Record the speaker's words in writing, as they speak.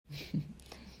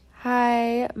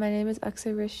Hi, my name is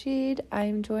Aksa Rashid. I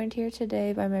am joined here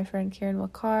today by my friend Kieran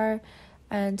Wakar,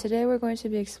 and today we're going to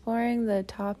be exploring the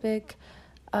topic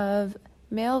of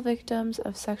male victims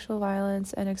of sexual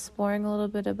violence and exploring a little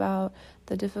bit about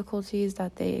the difficulties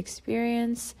that they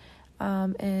experience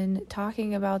in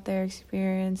talking about their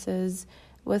experiences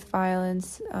with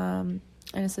violence in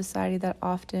a society that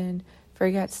often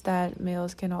forgets that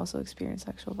males can also experience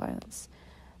sexual violence.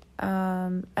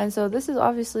 And so this is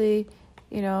obviously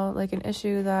like an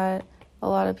issue that a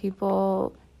lot of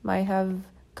people might have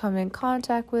come in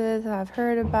contact with, have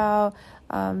heard about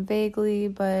vaguely,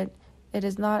 but it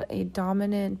is not a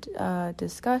dominant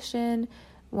discussion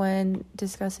when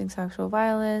discussing sexual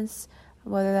violence,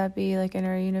 whether that be like in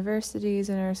our universities,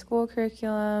 in our school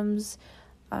curriculums.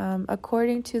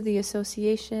 According to the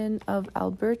Association of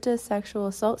Alberta Sexual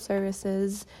Assault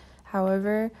Services,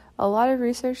 however, a lot of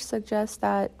research suggests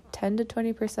that 10 to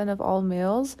 20% of all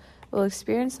males will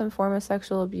experience some form of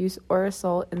sexual abuse or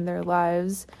assault in their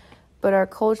lives, but our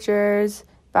cultures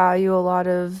value a lot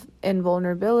of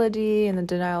invulnerability and the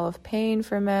denial of pain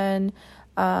for men,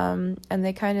 and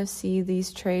they kind of see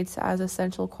these traits as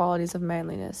essential qualities of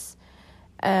manliness.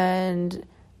 And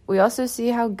we also see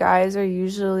how guys are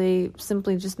usually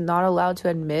simply just not allowed to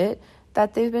admit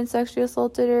that they've been sexually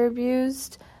assaulted or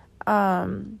abused,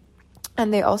 and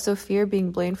they also fear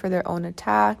being blamed for their own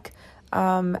attack,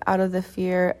 out of the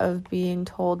fear of being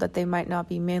told that they might not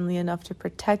be manly enough to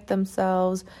protect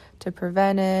themselves, to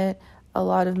prevent it. A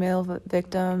lot of male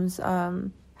victims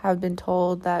have been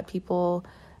told that people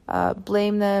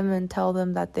blame them and tell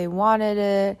them that they wanted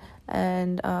it,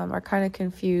 and are kind of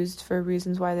confused for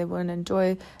reasons why they wouldn't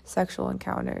enjoy sexual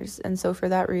encounters. And so for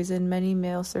that reason, many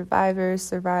male survivors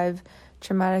survive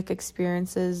traumatic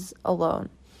experiences alone.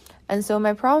 And so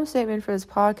my problem statement for this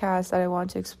podcast that I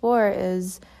want to explore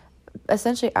is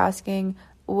essentially asking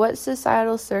what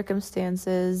societal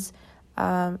circumstances,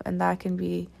 and that can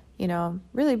be,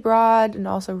 really broad and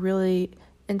also really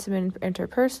intimate and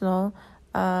interpersonal,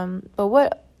 but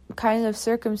what kind of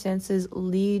circumstances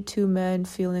lead to men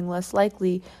feeling less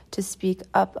likely to speak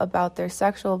up about their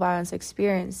sexual violence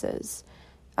experiences?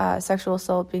 Sexual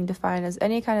assault being defined as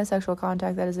any kind of sexual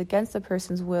contact that is against the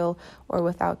person's will or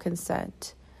without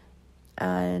consent.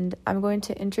 And I'm going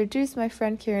to introduce my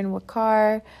friend Kieran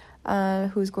Wakar,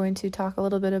 who's going to talk a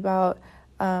little bit about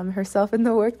herself and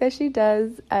the work that she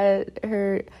does at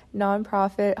her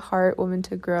nonprofit Heart Women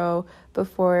to Grow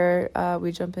before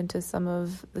we jump into some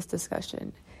of this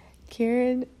discussion.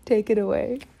 Kieran, take it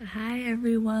away. Hi,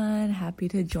 everyone. Happy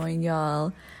to join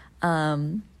y'all.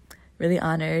 Really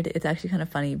honored. It's actually kind of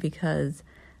funny because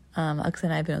Alexa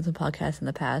and I have been on some podcasts in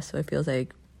the past, so it feels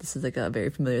like this is like a very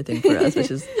familiar thing for us, which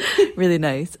is really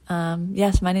nice.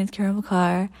 Yes, my name's Karen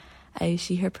Wakar. I use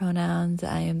she, her pronouns.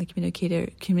 I am the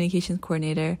communications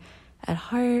coordinator at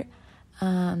Heart.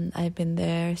 I've been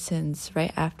there since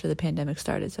right after the pandemic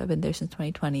started, so I've been there since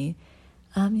 2020.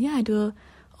 I do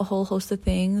a whole host of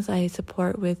things. I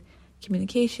support with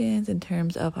communications in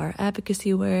terms of our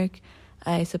advocacy work.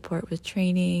 I support with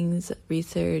trainings,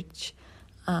 research,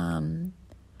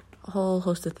 a whole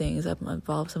host of things. I'm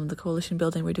involved in some of the coalition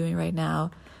building we're doing right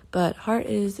now. But Heart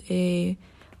is a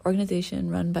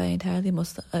organization run by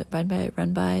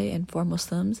and for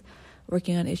Muslims,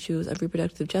 working on issues of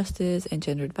reproductive justice and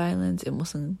gendered violence in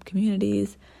Muslim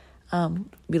communities.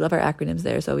 We love our acronyms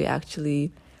there. So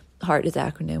Heart is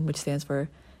an acronym which stands for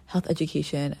Health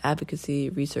Education, Advocacy,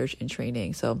 Research, and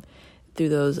Training. So through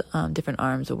those different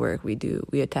arms of work we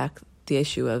attack the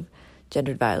issue of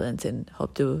gendered violence and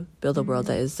hope to build a world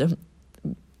that is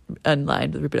in line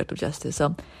with reproductive justice.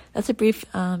 So that's a brief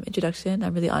introduction.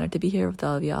 I'm really honored to be here with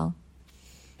all of y'all.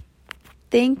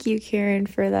 Thank you, Kieran,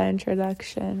 for that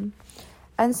introduction.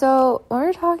 And so when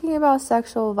we're talking about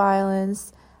sexual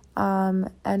violence,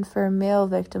 and for male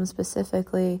victims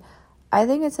specifically, I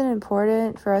think it's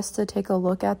important for us to take a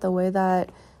look at the way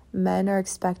that men are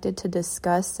expected to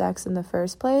discuss sex in the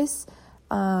first place,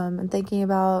 and thinking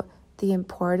about the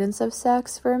importance of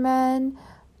sex for men,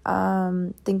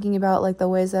 thinking about like the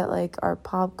ways that like our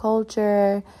pop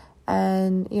culture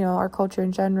and our culture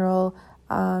in general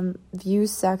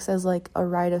views sex as like a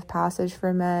rite of passage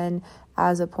for men,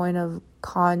 as a point of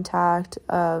contact,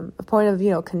 a point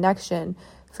of connection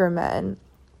for men,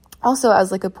 also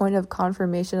as like a point of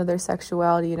confirmation of their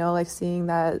sexuality, like seeing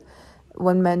that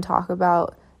when men talk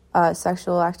about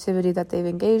sexual activity that they've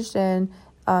engaged in,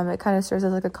 it kind of serves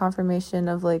as like a confirmation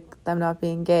of like them not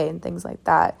being gay and things like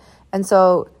that. And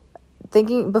so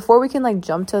thinking before we can like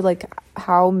jump to like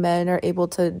how men are able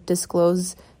to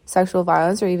disclose sexual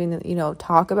violence or even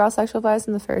talk about sexual violence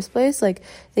in the first place, like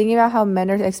thinking about how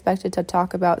men are expected to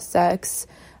talk about sex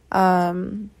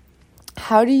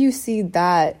how do you see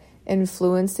that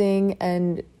influencing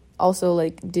and also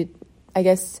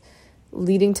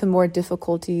leading to more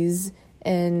difficulties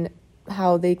in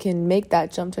how they can make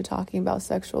that jump to talking about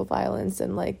sexual violence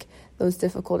and like those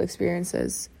difficult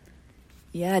experiences?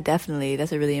 Yeah, definitely.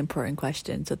 That's a really important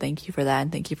question. So thank you for that,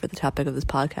 and thank you for the topic of this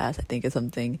podcast. I think it's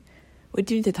something we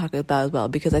do need to talk about as well,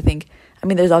 because I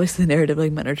mean, there's obviously the narrative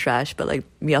like men are trash, but like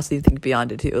we also need to think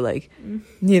beyond it too. Like,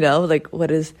 like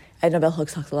I know Bell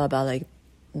Hooks talks a lot about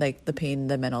like the pain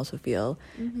that men also feel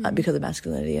because of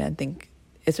masculinity. And I think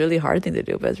it's a really hard thing to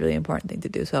do, but it's a really important thing to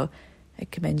do. So I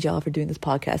commend y'all for doing this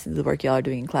podcast and the work y'all are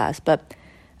doing in class. But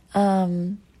yeah,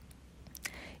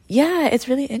 it's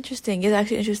really interesting. It's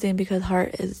actually interesting because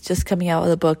Hart is just coming out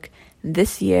with a book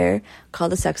this year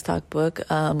called The Sex Talk Book,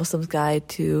 Muslim's Guide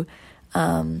to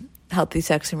Healthy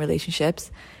Sex and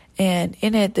Relationships. And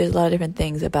in it, there's a lot of different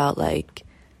things about like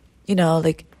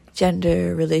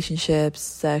gender, relationships,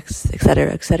 sex,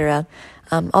 etc., etc.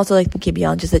 Also like thinking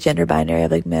beyond just the gender binary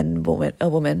of like men, woman, a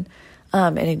woman,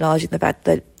 and acknowledging the fact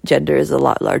that gender is a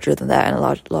lot larger than that and a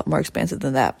lot more expansive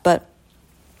than that. But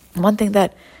one thing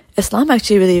that Islam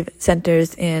actually really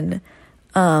centers in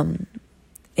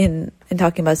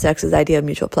talking about sex is the idea of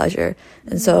mutual pleasure.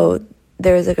 And so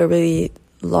there is like a really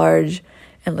large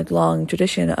and like long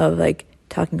tradition of like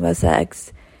talking about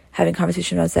sex, having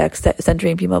conversation about sex,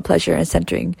 centering female pleasure and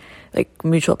centering like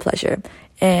mutual pleasure.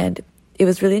 And it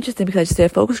was really interesting because I just did a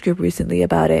focus group recently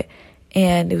about it,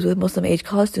 and it was with Muslim age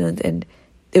college students, and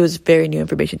it was very new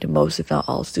information to most, if not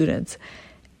all, students.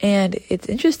 And it's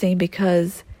interesting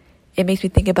because it makes me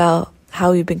think about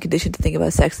how we've been conditioned to think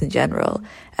about sex in general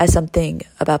as something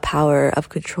about power, of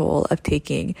control, of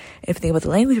taking. And if you think about the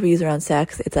language we use around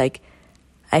sex, it's like,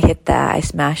 I hit that, I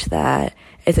smashed that.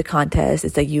 It's a contest.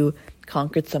 It's like you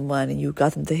conquered someone and you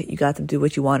got them to do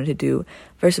what you wanted to do.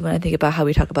 Versus when I think about how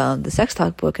we talk about the Sex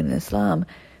Talk book in Islam,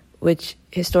 which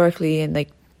historically, and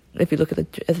like if you look at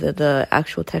the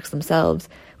actual texts themselves,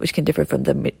 which can differ from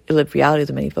the lived realities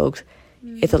of many folks,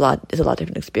 it's a lot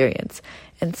different experience.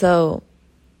 And so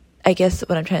I guess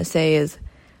what I'm trying to say is,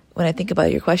 when I think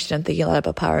about your question, I'm thinking a lot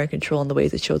about power and control and the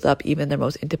ways it shows up even in their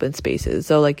most intimate spaces.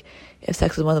 So like if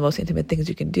sex is one of the most intimate things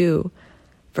you can do,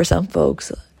 for some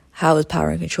folks, how is power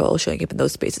and control showing up in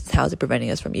those spaces? How is it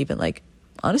preventing us from even like,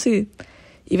 honestly,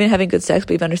 even having good sex,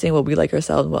 but even understanding what we like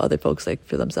ourselves and what other folks like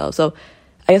for themselves? So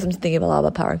I guess I'm thinking a lot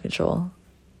about power and control.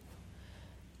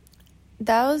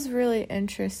 That was really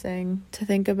interesting to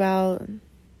think about.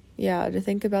 Yeah, to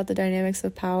think about the dynamics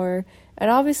of power. And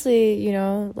obviously,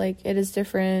 like it is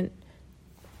different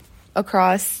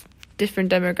across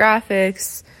different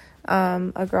demographics,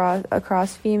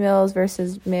 across females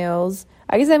versus males.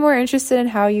 I guess I'm more interested in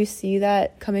how you see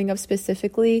that coming up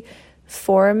specifically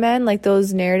for men, like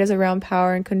those narratives around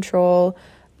power and control,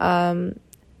 for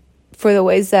the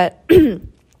ways that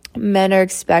men are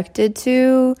expected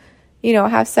to,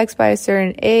 have sex by a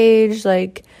certain age,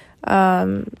 like,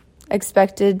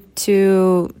 expected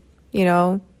to,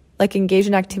 like engage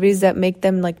in activities that make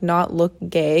them like not look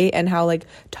gay, and how like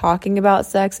talking about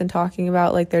sex and talking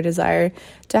about like their desire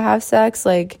to have sex,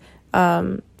 like,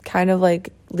 kind of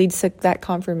like leads to that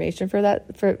confirmation for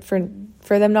that,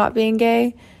 for them not being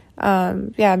gay.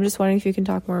 Yeah, I'm just wondering if you can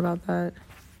talk more about that.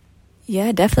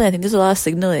 Yeah, definitely. I think there's a lot of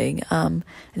signaling. I think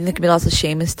there can be lots of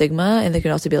shame and stigma, and there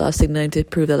can also be a lot of signaling to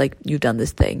prove that like you've done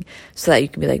this thing, so that you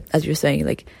can be like, as you're saying,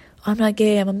 like, I'm not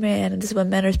gay, I'm a man, and this is what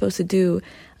men are supposed to do.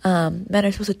 Men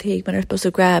are supposed to take, men are supposed to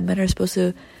grab, men are supposed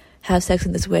to have sex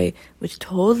in this way, which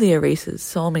totally erases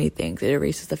so many things. It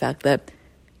erases the fact that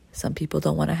some people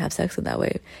don't want to have sex in that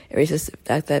way. It erases the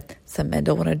fact that some men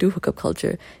don't want to do hookup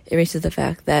culture. It erases the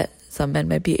fact that some men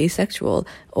might be asexual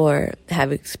or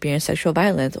have experienced sexual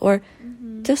violence, or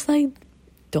just like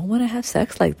don't want to have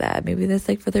sex like that. Maybe that's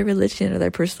like for their religion or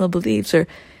their personal beliefs, or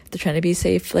they're trying to be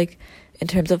safe, like in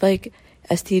terms of like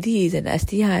STDs and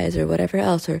STIs or whatever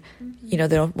else, or they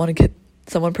don't want to get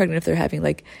someone pregnant if they're having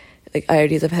like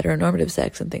ideas of heteronormative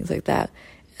sex and things like that.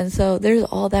 And so there's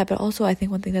all that, but also I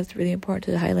think one thing that's really important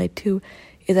to highlight too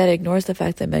is that it ignores the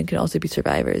fact that men can also be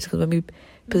survivors. Because when we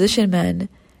position men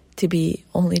to be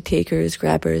only takers,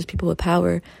 grabbers, people with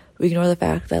power, we ignore the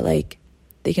fact that like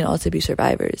they can also be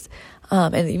survivors.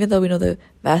 And even though we know the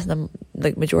vast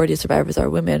majority of survivors are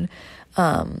women,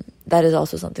 that is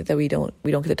also something that we don't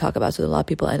get to talk about. So a lot of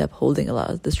people end up holding a lot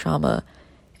of this trauma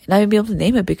and not even be able to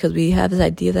name it, because we have this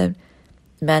idea that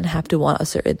men have to want a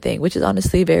certain thing, which is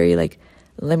honestly very like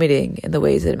limiting in the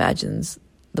ways it imagines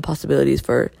the possibilities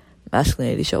for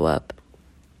masculinity to show up.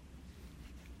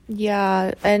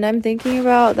 Yeah, and I'm thinking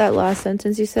about that last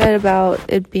sentence you said about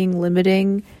it being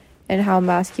limiting and how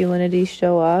masculinity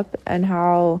show up, and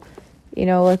how you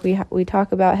know, like we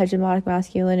talk about hegemonic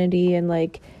masculinity and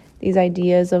like these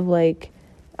ideas of like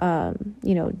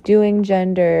you know, doing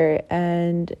gender,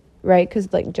 and right,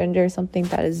 because like gender is something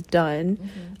that is done.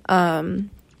 And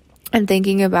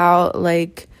thinking about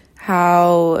like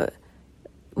how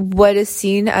what is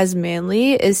seen as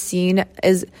manly is seen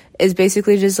as is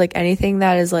basically just like anything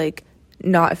that is like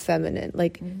not feminine.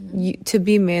 Like to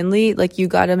be manly, like you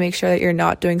got to make sure that you're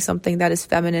not doing something that is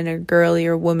feminine or girly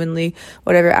or womanly,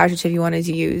 whatever adjective you wanted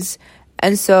to use.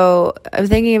 And so I'm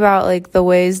thinking about like the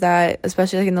ways that,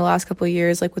 especially like in the last couple of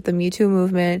years, like with the Me Too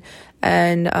movement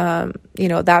and you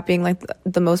know, that being like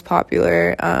the most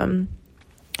popular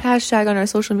hashtag on our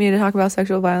social media to talk about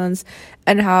sexual violence,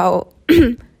 and how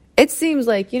it seems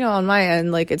like, you know, on my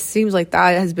end, like it seems like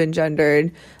that has been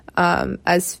gendered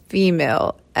as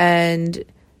female. And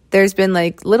there's been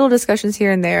like little discussions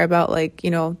here and there about like, you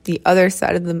know, the other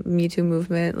side of the Me Too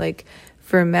movement, like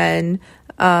for men.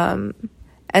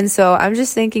 And so I'm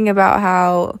just thinking about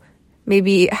how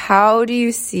do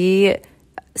you see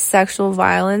sexual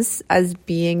violence as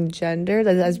being gendered,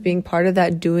 as being part of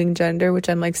that doing gender, which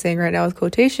I'm like saying right now with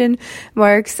quotation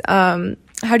marks.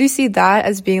 How do you see that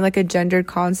as being like a gendered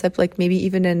concept, like maybe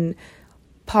even in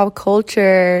pop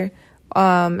culture,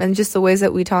 and just the ways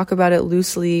that we talk about it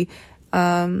loosely?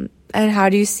 And how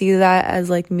do you see that as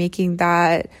like making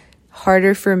that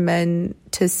harder for men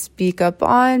to speak up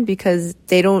on, because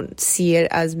they don't see it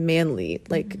as manly,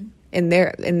 like in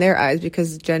their eyes,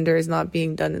 because gender is not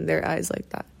being done in their eyes like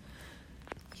that?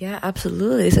 Yeah,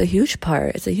 absolutely. It's a huge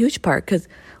part. Because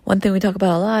one thing we talk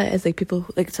about a lot is like people,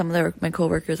 like some of my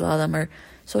coworkers, a lot of them are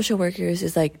social workers,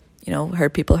 is like, you know,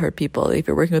 hurt people. If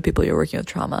you're working with people, you're working with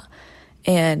trauma.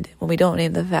 And when we don't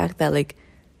name the fact that like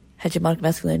hegemonic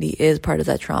masculinity is part of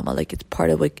that trauma, like it's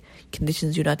part of like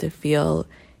conditions you not to feel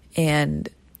and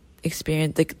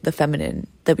experience the feminine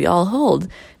that we all hold,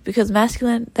 because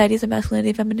the ideas of masculinity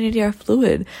and femininity are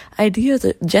fluid. Ideas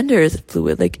of gender is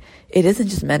fluid. Like it isn't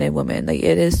just men and women. Like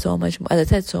it is so much, as I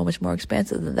said, so much more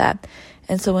expansive than that.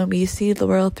 And so when we see the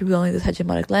world through only this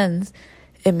hegemonic lens,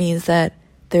 it means that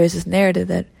there is this narrative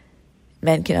that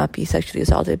men cannot be sexually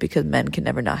assaulted because men can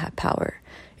never not have power,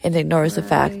 and ignores the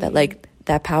fact that like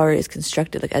that power is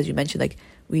constructed. Like as you mentioned, like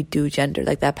we do gender,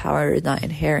 like that power is not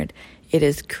inherent. It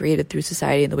is created through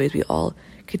society in the ways we all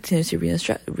continuously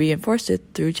reinforce it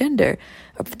through gender,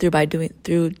 or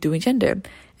through doing gender.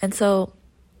 And so,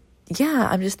 yeah,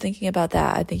 I'm just thinking about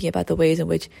that. I'm thinking about the ways in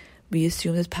which we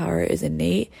assume this power is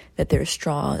innate, that they're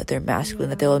strong, that they're masculine,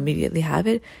 that they'll immediately have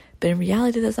it. But in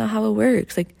reality, that's not how it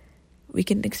works. Like we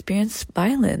can experience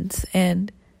violence,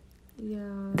 and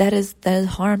that is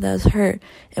harm, that is hurt.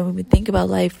 And when we think about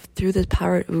life through this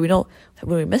power, when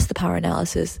we miss the power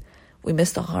analysis, we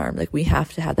miss the harm. Like we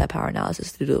have to have that power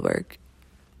analysis to do the work.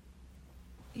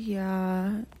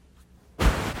 Yeah,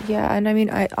 and I mean,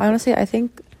 I honestly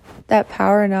think that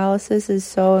power analysis is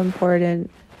so important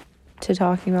to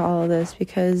talking about all of this,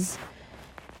 because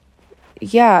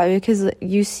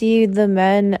you see the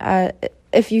men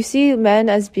if you see men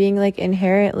as being like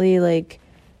inherently like,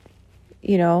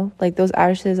 you know, like those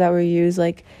adjectives that were used,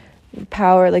 like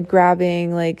power, like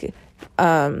grabbing, like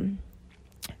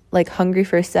hungry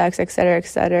for sex,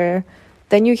 etc.,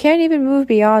 then you can't even move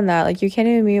beyond that. Like you can't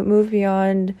even move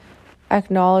beyond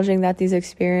acknowledging that these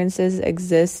experiences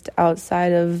exist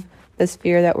outside of the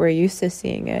sphere that we're used to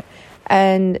seeing it.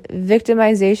 And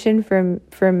victimization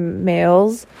from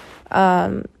males,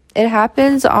 it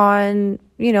happens on,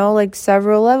 you know, like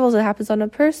several levels. It happens on a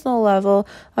personal level,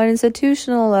 on an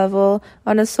institutional level,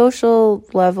 on a social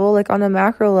level, like on a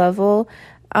macro level.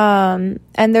 And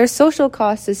there's social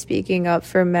costs to speaking up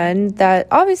for men. That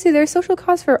obviously there's social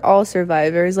costs for all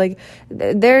survivors. Like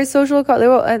there's social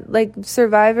cost, like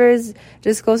survivors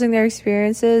disclosing their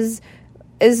experiences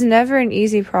is never an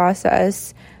easy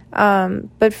process.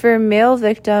 But for male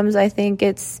victims, I think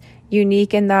it's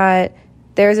unique in that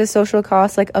there's a social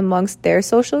cost like amongst their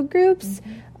social groups,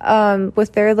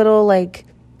 with their little like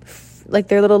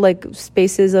their little like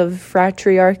spaces of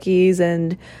fratriarchies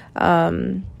and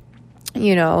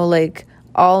you know, like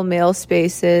all male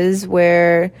spaces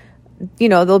where, you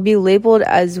know, they'll be labeled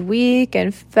as weak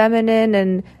and feminine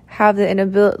and have the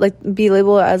inability, like be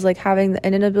labeled as like having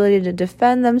an inability to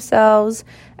defend themselves.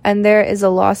 And there is a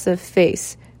loss of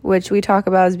face, which we talk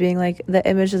about as being like the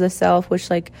image of the self, which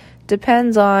like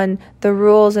depends on the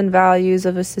rules and values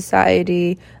of a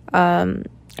society, and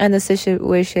the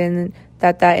situation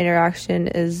that interaction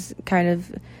is kind of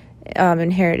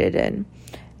inherited in.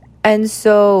 And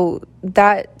so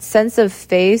that sense of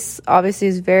face obviously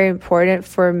is very important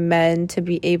for men to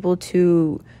be able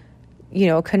to, you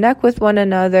know, connect with one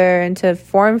another and to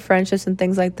form friendships and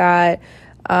things like that.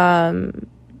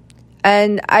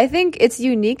 And I think it's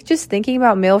unique just thinking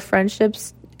about male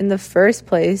friendships in the first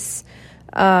place.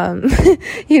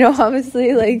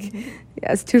 Obviously, like,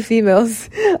 as two females,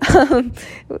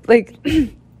 like,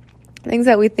 things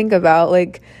that we think about,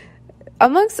 like,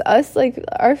 amongst us, like,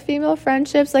 our female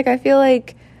friendships, like, I feel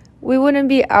like we wouldn't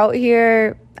be out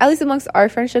here, at least amongst our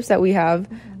friendships that we have.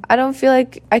 I don't feel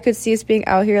like I could see us being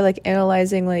out here, like,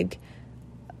 analyzing, like,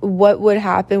 what would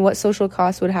happen, what social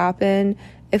costs would happen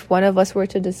if one of us were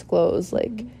to disclose,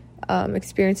 like,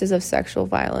 experiences of sexual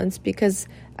violence. Because,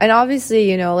 and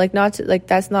obviously, like, not to, like,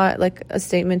 that's not, like, a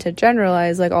statement to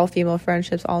generalize, like, all female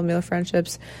friendships, all male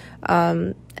friendships,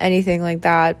 anything like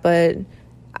that. But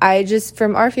I just,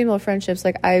 from our female friendships,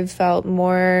 like, I've felt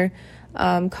more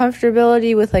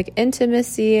comfortability with, like,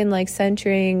 intimacy and, like,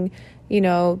 centering,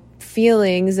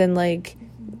 feelings and, like,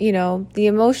 the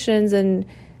emotions. And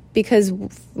because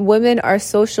women are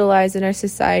socialized in our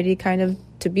society kind of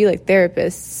to be like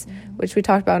therapists, which we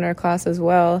talked about in our class as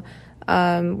well.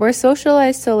 We're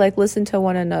socialized to, like, listen to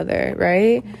one another,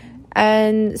 right?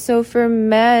 And so for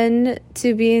men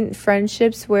to be in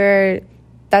friendships where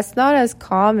that's not as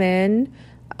common,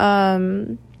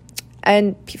 and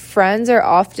friends are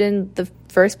often the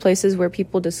first places where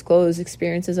people disclose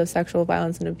experiences of sexual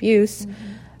violence and abuse.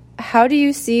 How do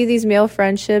you see these male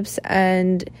friendships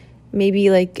and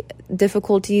maybe, like,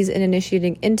 difficulties in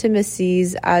initiating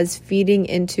intimacies as feeding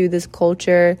into this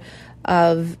culture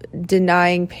of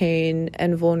denying pain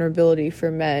and vulnerability for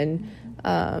men,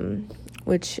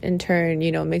 which in turn,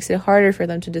 makes it harder for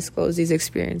them to disclose these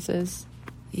experiences?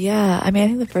 Yeah, I mean, I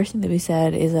think the first thing that we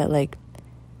said is that, like,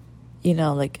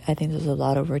 I think there's a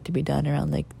lot of work to be done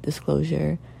around, like,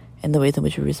 disclosure and the ways in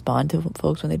which we respond to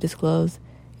folks when they disclose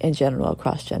in general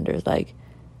across genders. Like,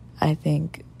 I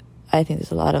think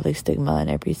there's a lot of, like, stigma in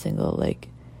every single, like,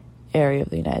 area of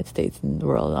the United States and the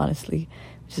world, honestly,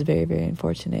 which is very, very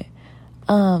unfortunate.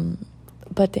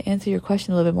 But to answer your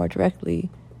question a little bit more directly,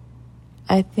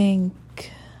 I think,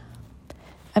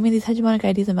 these hegemonic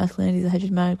ideas of masculinity, the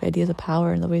hegemonic ideas of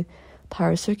power and the way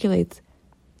power circulates,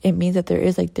 it means that there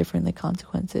is, like, different, like,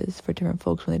 consequences for different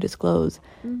folks when they disclose,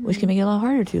 which can make it a lot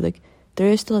harder to, like, there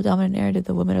is still a dominant narrative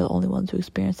that women are the only ones who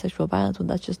experience sexual violence, when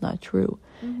that's just not true.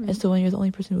 And so when you're the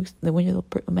only person when you're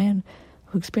the man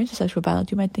who experiences sexual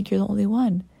violence, you might think you're the only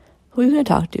one. Who are you going to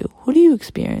talk to? Who do you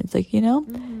experience? Like,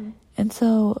 And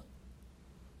so,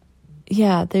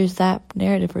 yeah, there's that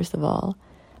narrative, first of all.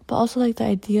 But also, like, the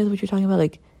ideas which you're talking about,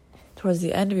 like, towards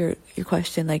the end of your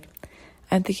question, like,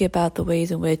 I'm thinking about the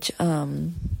ways in which,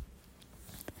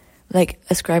 like,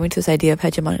 ascribing to this idea of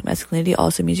hegemonic masculinity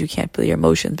also means you can't feel your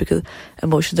emotions, because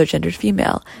emotions are gendered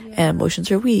female, and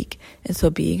emotions are weak. And so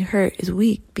being hurt is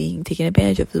weak. Being taken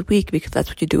advantage of is weak, because that's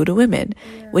what you do to women,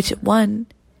 which, one,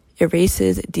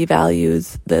 erases,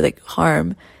 devalues the, like,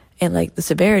 harm and, like, the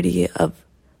severity of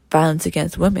violence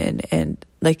against women. And,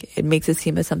 like, it makes it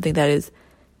seem as something that is,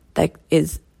 like,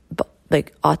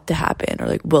 ought to happen or,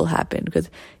 like, will happen, because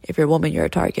if you're a woman, you're a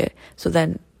target. So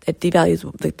then it devalues,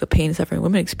 like, the pain and suffering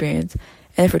women experience.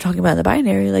 And if we're talking about the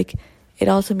binary, like, it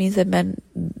also means that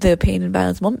the pain and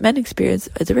violence men experience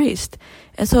is erased.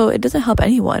 And so it doesn't help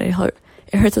anyone. It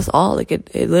hurts us all. Like,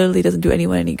 it literally doesn't do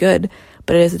anyone any good,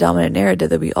 but it is a dominant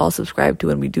narrative that we all subscribe to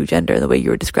when we do gender, the way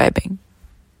you were describing.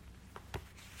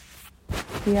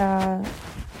 Yeah,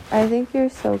 I think you're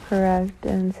so correct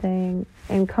in saying,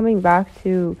 and coming back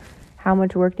to how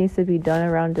much work needs to be done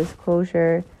around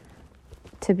disclosure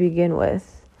to begin with.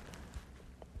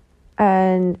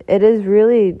 And it is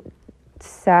really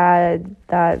sad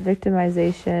that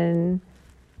victimization,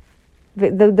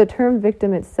 the term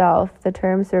victim itself, the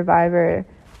term survivor,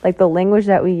 like, the language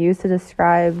that we use to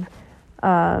describe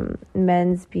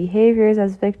men's behaviors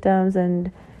as victims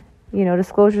and,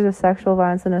 disclosures of sexual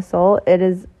violence and assault, it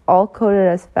is all coded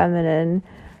as feminine.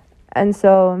 And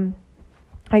so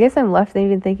I guess I'm left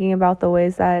even thinking about the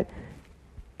ways that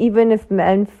even if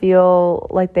men feel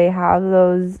like they have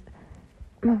those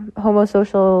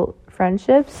homosocial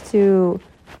friendships to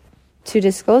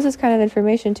disclose this kind of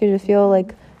information, to feel,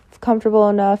 like, comfortable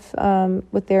enough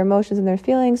with their emotions and their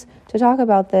feelings to talk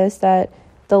about this, that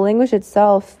the language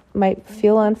itself might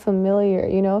feel unfamiliar,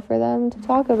 for them to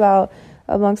talk about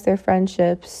amongst their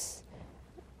friendships.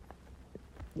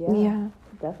 Yeah.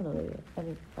 Definitely.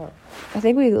 I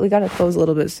think we got to close a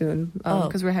little bit soon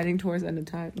because we're heading towards the end of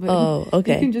time. But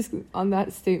okay. You can just, on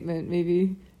that statement,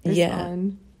 maybe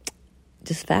respond.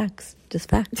 Just facts.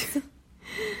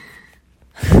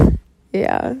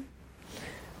 Yeah.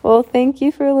 Well, thank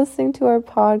you for listening to our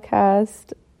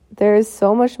podcast. There's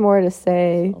so much more to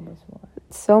say.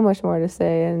 So much more to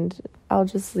say, and I'll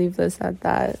just leave this at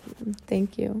that.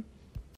 Thank you.